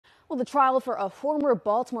Well, the trial for a former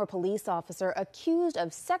Baltimore police officer accused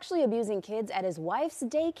of sexually abusing kids at his wife's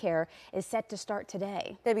daycare is set to start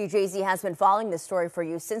today. WJZ has been following this story for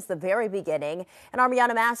you since the very beginning. And our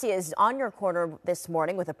Miana Massey is on your corner this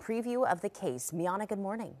morning with a preview of the case. Miana, good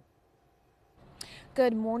morning.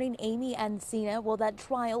 Good morning, Amy and Sina. Well, that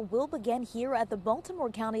trial will begin here at the Baltimore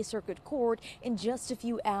County Circuit Court in just a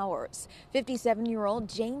few hours. 57-year-old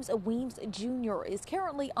James Weems Jr. is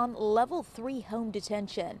currently on level 3 home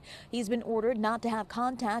detention. He's been ordered not to have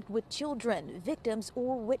contact with children, victims,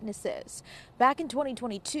 or witnesses. Back in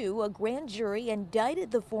 2022, a grand jury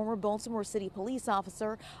indicted the former Baltimore City police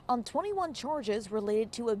officer on 21 charges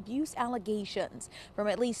related to abuse allegations from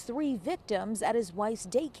at least 3 victims at his wife's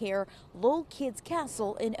daycare, Lowell Kids Castle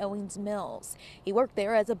in Owings Mills. He worked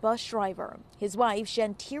there as a bus driver. His wife,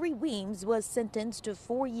 James Weems, was sentenced to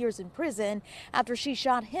 4 years in prison after she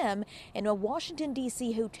shot him in a Washington,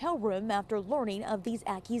 D.C. hotel room after learning of these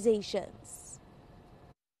accusations.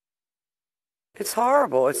 It's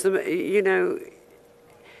horrible. You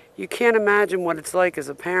can't imagine what it's like as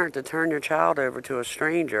a parent to turn your child over to a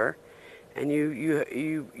stranger, and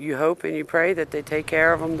you hope and you pray that they take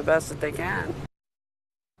care of them the best that they can.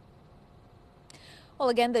 Well,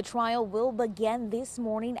 again, the trial will begin this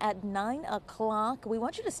morning at 9 o'clock. We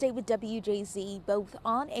want you to stay with WJZ both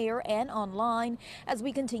on air and online as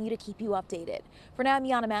we continue to keep you updated. For now, I'm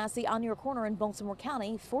Miana Massey on your corner in Baltimore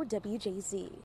County for WJZ.